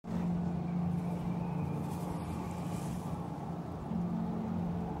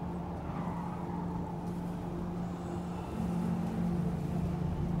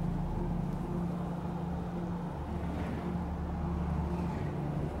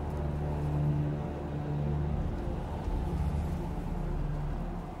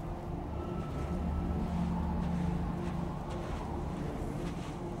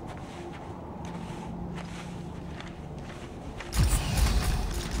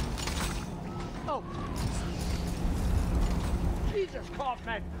help! Jesus,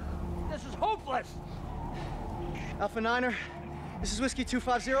 Kaufman! This is hopeless! Alpha Niner, this is Whiskey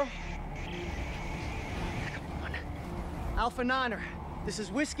 250. Come on. Alpha Niner, this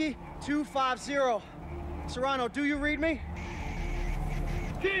is Whiskey 250. Serrano, do you read me?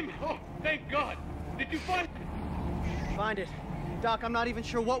 Tim! Oh, thank God! Did you find it? Find it. Doc, I'm not even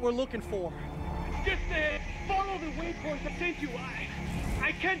sure what we're looking for. Just follow the waypoint I sent you.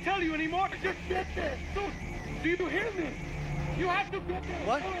 I can't tell you anymore. Just get there. Do you hear me? You have to get there.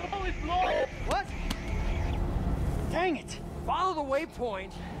 What? Oh, it's lost. What? Dang it! Follow the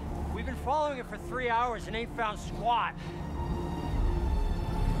waypoint. We've been following it for 3 hours and ain't found squat.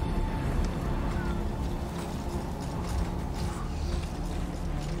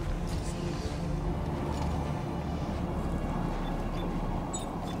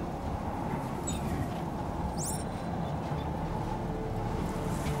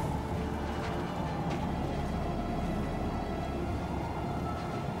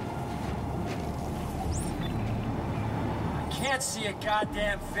 Can't see a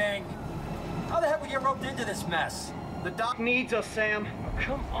goddamn thing. How the heck we get roped into this mess? The doc needs us, Sam. Oh,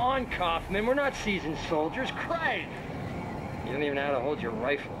 come on, Kaufman. We're not seasoned soldiers. Christ! You don't even know how to hold your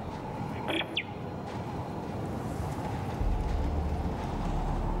rifle.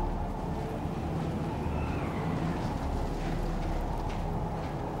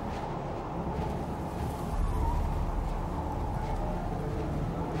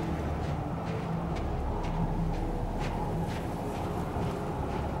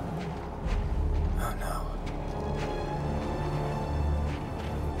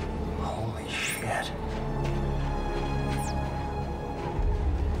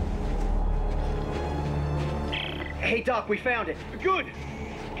 Hey, Doc, we found it. Good.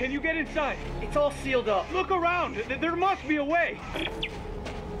 Can you get inside? It's all sealed up. Look around. There must be a way.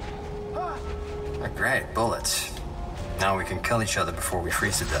 Great, bullets. Now we can kill each other before we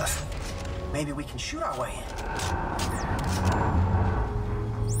freeze to death. Maybe we can shoot our way in.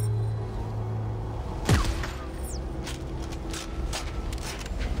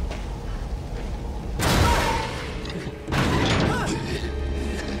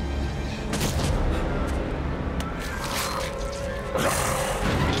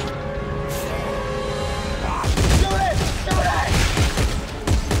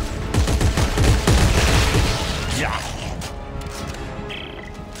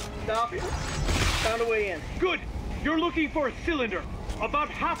 Found a way in. Good. You're looking for a cylinder, about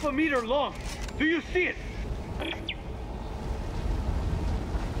half a meter long. Do you see it?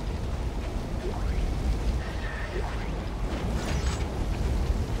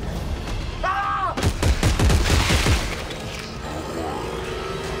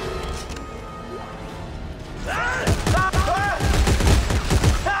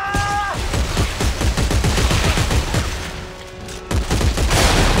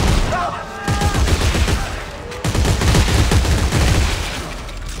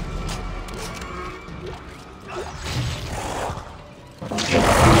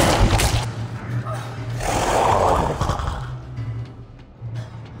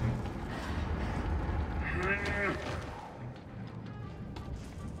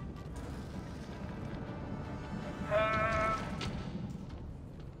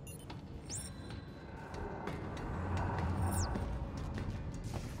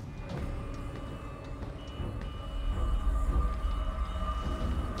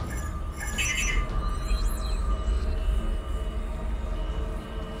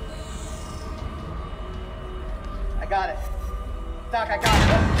 Got it. Doc, I got it.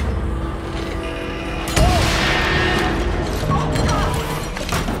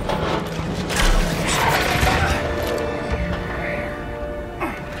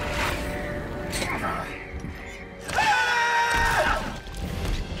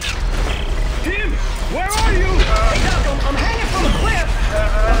 Tim, where are you? Hey, Doc, I'm hanging from a cliff,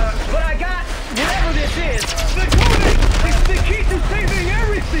 but I got whatever this is. The codex! It's the key to saving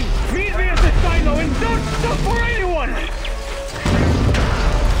everything! Meet me at the silo and don't stop for anyone!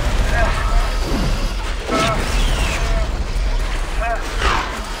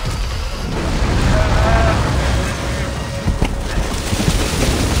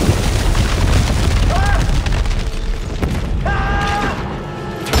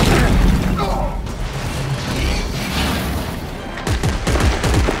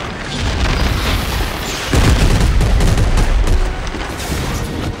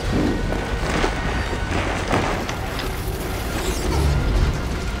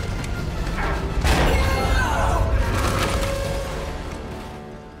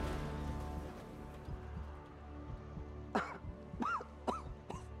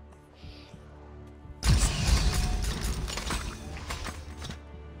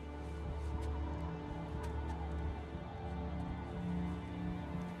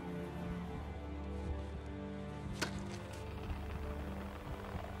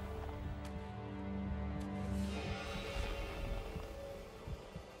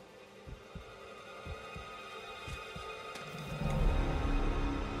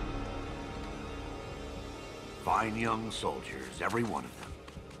 Fine young soldiers, every one of them.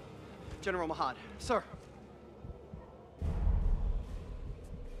 General Mahad, sir.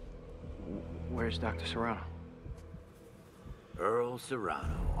 Where's Dr. Serrano? Earl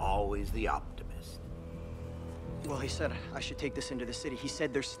Serrano, always the optimist. Well, he said I should take this into the city. He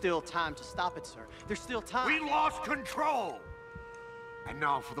said there's still time to stop it, sir. There's still time. We lost control! And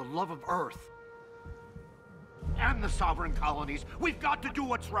now, for the love of Earth and the sovereign colonies, we've got to do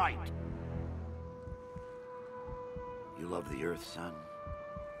what's right. You love the Earth, son?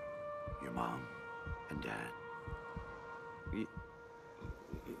 Your mom and dad?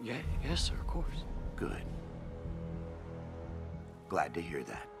 Yes, sir, of course. Good. Glad to hear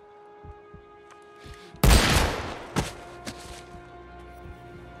that.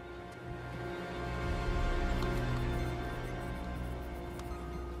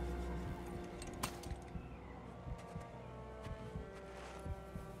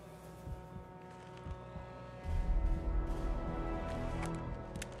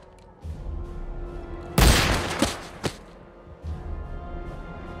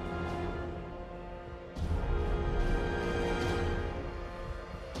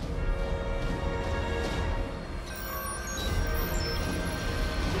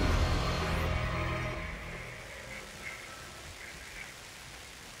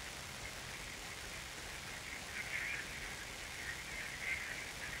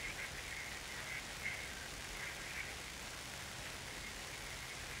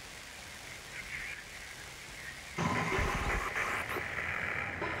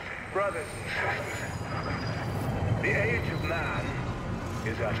 Brothers and sisters, the age of man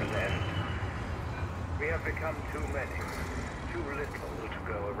is at an end. We have become too many, too little to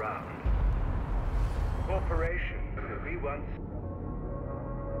go around. Corporations that we once...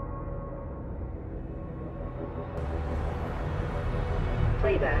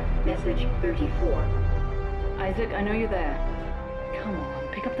 Playback, message 34. Isaac, I know you're there. Come on,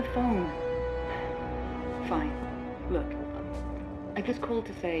 pick up the phone. Fine. Look, I just called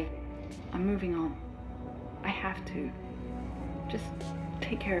to say I'm moving on. I have to. Just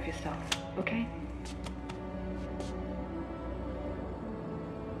take care of yourself, okay?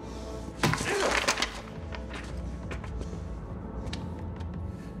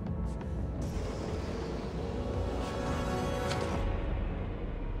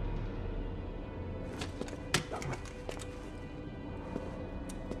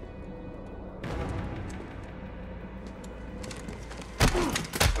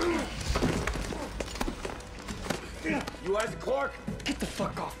 You Isaac Clarke? Get the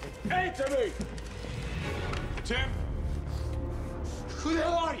fuck off me. Answer me! Tim? Who the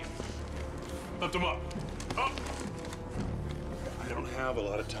hell are you? Lift him up. Up! I don't have a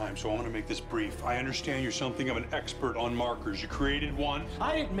lot of time, so I want to make this brief. I understand you're something of an expert on markers. You created one.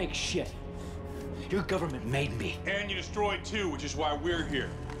 I didn't make shit. Your government made me. And you destroyed two, which is why we're here.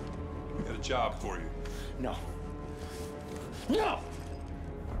 We got a job for you. No. No!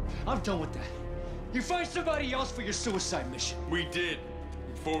 I'm done with that. You find somebody else for your suicide mission. We did.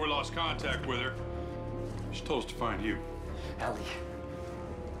 Before we lost contact with her. She told us to find you. Ellie.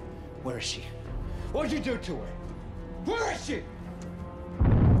 Where is she? What'd you do to her? Where is she?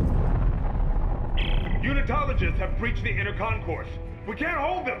 Unitologists have breached the inner concourse. We can't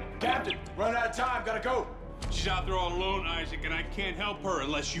hold them. Captain, run out of time. Gotta go. She's out there all alone, Isaac, and I can't help her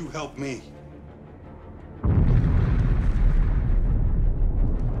unless you help me.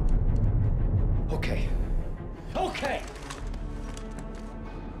 Okay. Okay!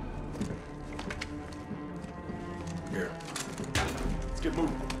 Here. Let's get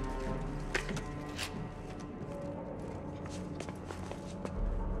moving.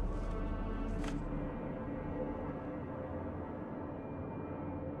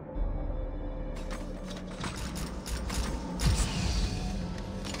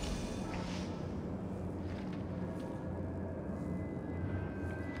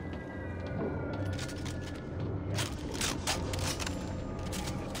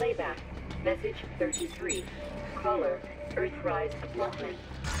 Playback, message 33. Caller, Earthrise Lockman.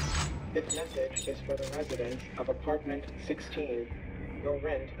 This message is for the residents of apartment 16. Your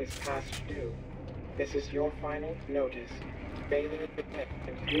rent is past due. This is your final notice. Bailey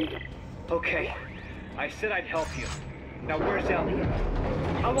and Okay. I said I'd help you. Now where's Ellie?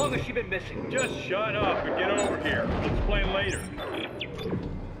 How long has she been missing? Just shut up and get over here. We'll explain later.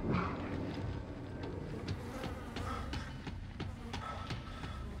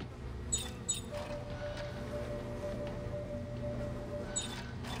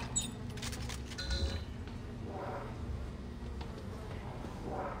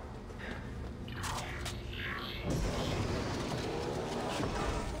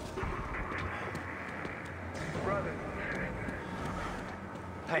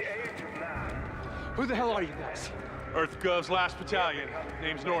 death. Who the hell are you guys? Earth Gov's last battalion.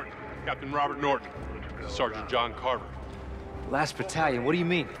 Name's Norton. Captain Robert Norton. Sergeant John Carver. Last battalion, what do you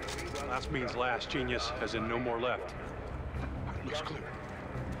mean? Last means last, genius, as in no more left. Looks clear.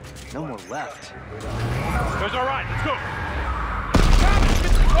 No more left. That's all right, let's go!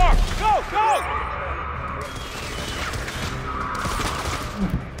 Go, go!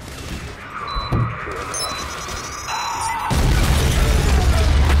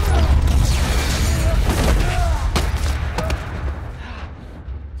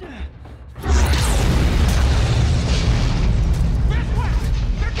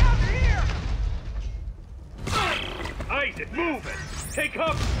 Isaac, move it! Take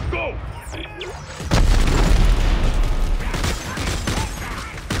cover! Go!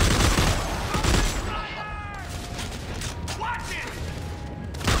 Watch it!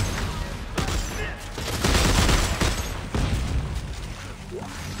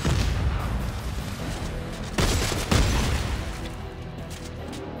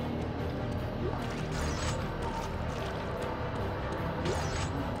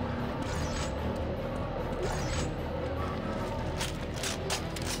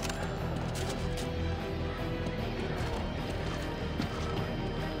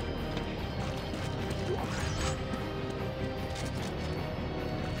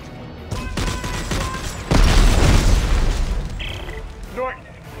 Norton,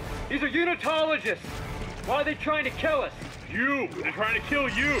 these are unitologists. Why are they trying to kill us? You! They're trying to kill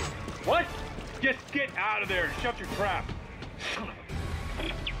you! What? Just get out of there and shut your trap. Son of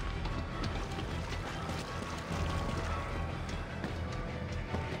a...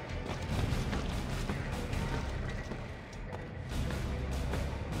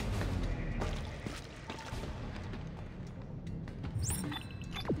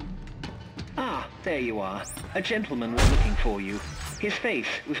 Ah, there you are. A gentleman was looking for you. His face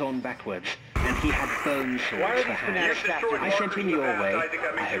was on backwards, and he had bone sores for hands. I sent him your way. I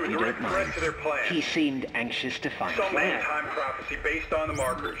hope you don't mind. He seemed anxious to find you. Some end-time prophecy based on the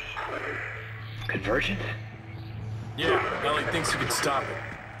markers. Convergent? Yeah, Ellie thinks you can stop it.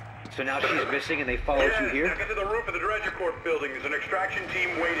 So now she's missing and they followed you here? Now get to the roof of the Dredger Corp building. There's an extraction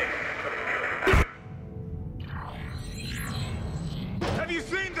team waiting. Have you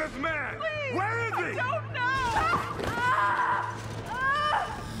seen this man? Please, where is he? I don't know!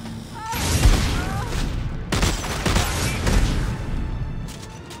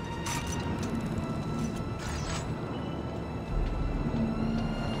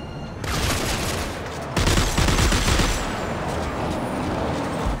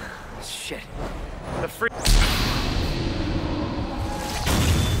 Shit. The free...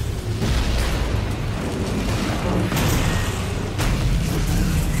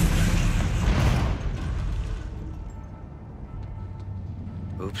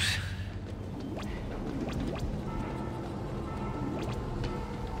 Oops.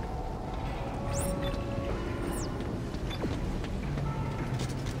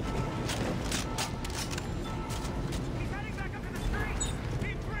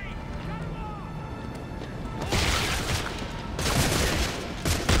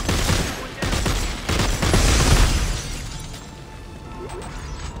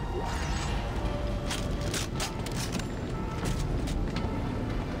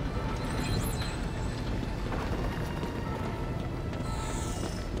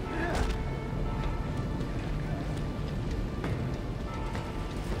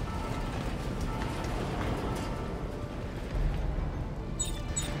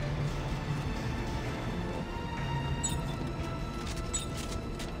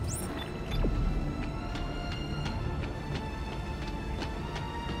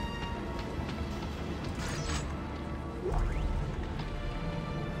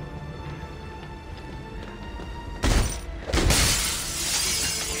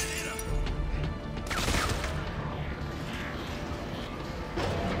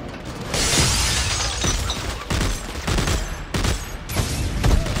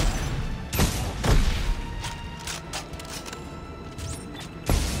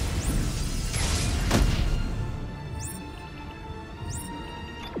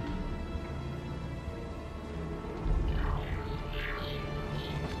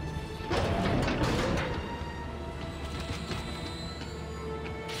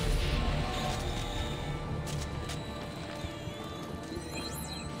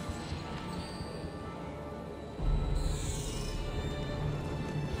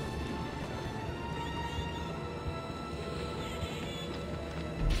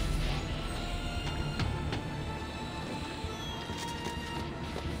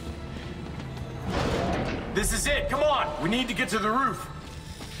 This is it, come on! We need to get to the roof.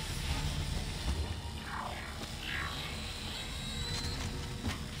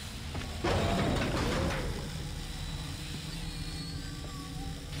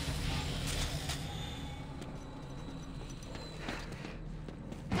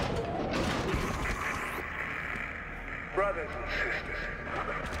 Brothers and sisters,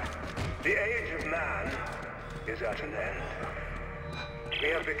 the age of man is at an end. We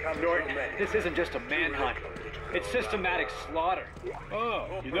have become Norton, too many. this isn't just a manhunt. It's systematic slaughter.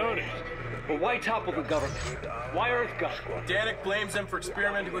 Oh, you noticed. But why topple the government? Why Earthgun? Danik blames them for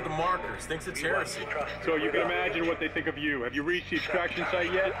experimenting with the markers, thinks it's heresy. So you can imagine what they think of you. Have you reached the extraction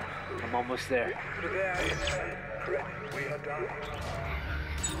site yet? I'm almost there. We are done.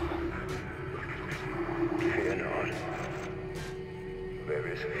 Fear not. There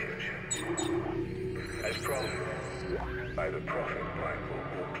is a future. As promised by the prophet Michael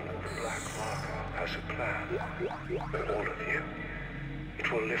Walton, the Black Marker has a plan for all of you. It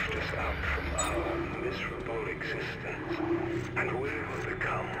will lift us out from our miserable existence, and we will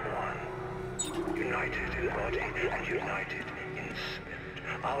become one. United in body and united in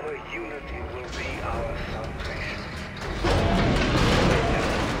spirit. Our unity will be our salvation.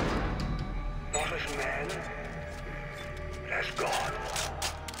 Not as men, but as God.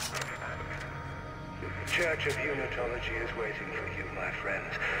 The Church of Unitology is waiting for you, my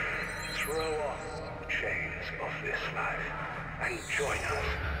friends. Throw off the chains of this life and join us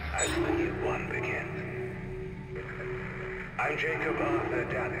as the new one begins. I'm Jacob Arthur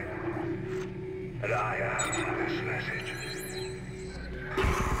Danik, and I am this message.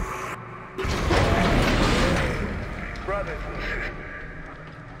 Brothers and sisters,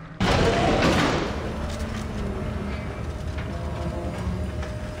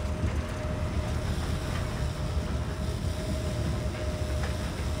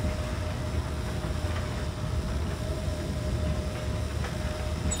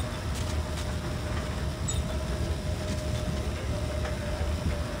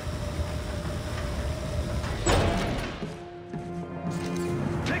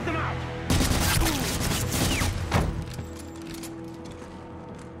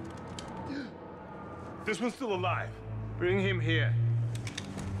 This one's still alive. Bring him here.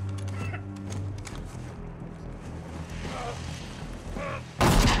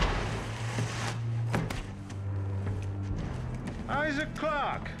 Isaac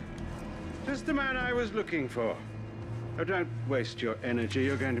Clarke. Just the man I was looking for. Oh, don't waste your energy.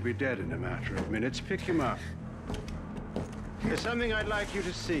 You're going to be dead in a matter of minutes. Pick him up. There's something I'd like you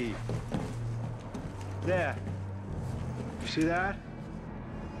to see. There. You see that?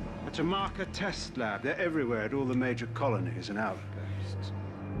 It's a marker test lab. They're everywhere at all the major colonies and outposts.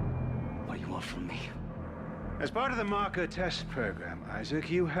 What do you want from me? As part of the marker test program, Isaac,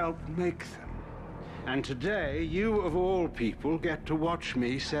 you helped make them. And today, you of all people get to watch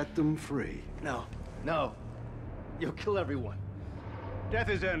me set them free. No, no. You'll kill everyone. Death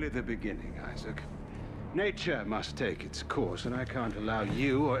is only the beginning, Isaac. Nature must take its course, and I can't allow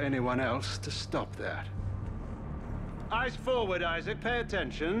you or anyone else to stop that. Eyes forward, Isaac. Pay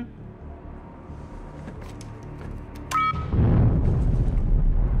attention.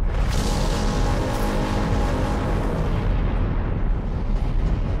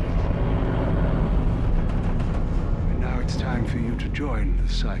 And now it's time for you to join the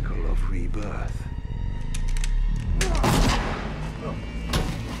cycle of rebirth.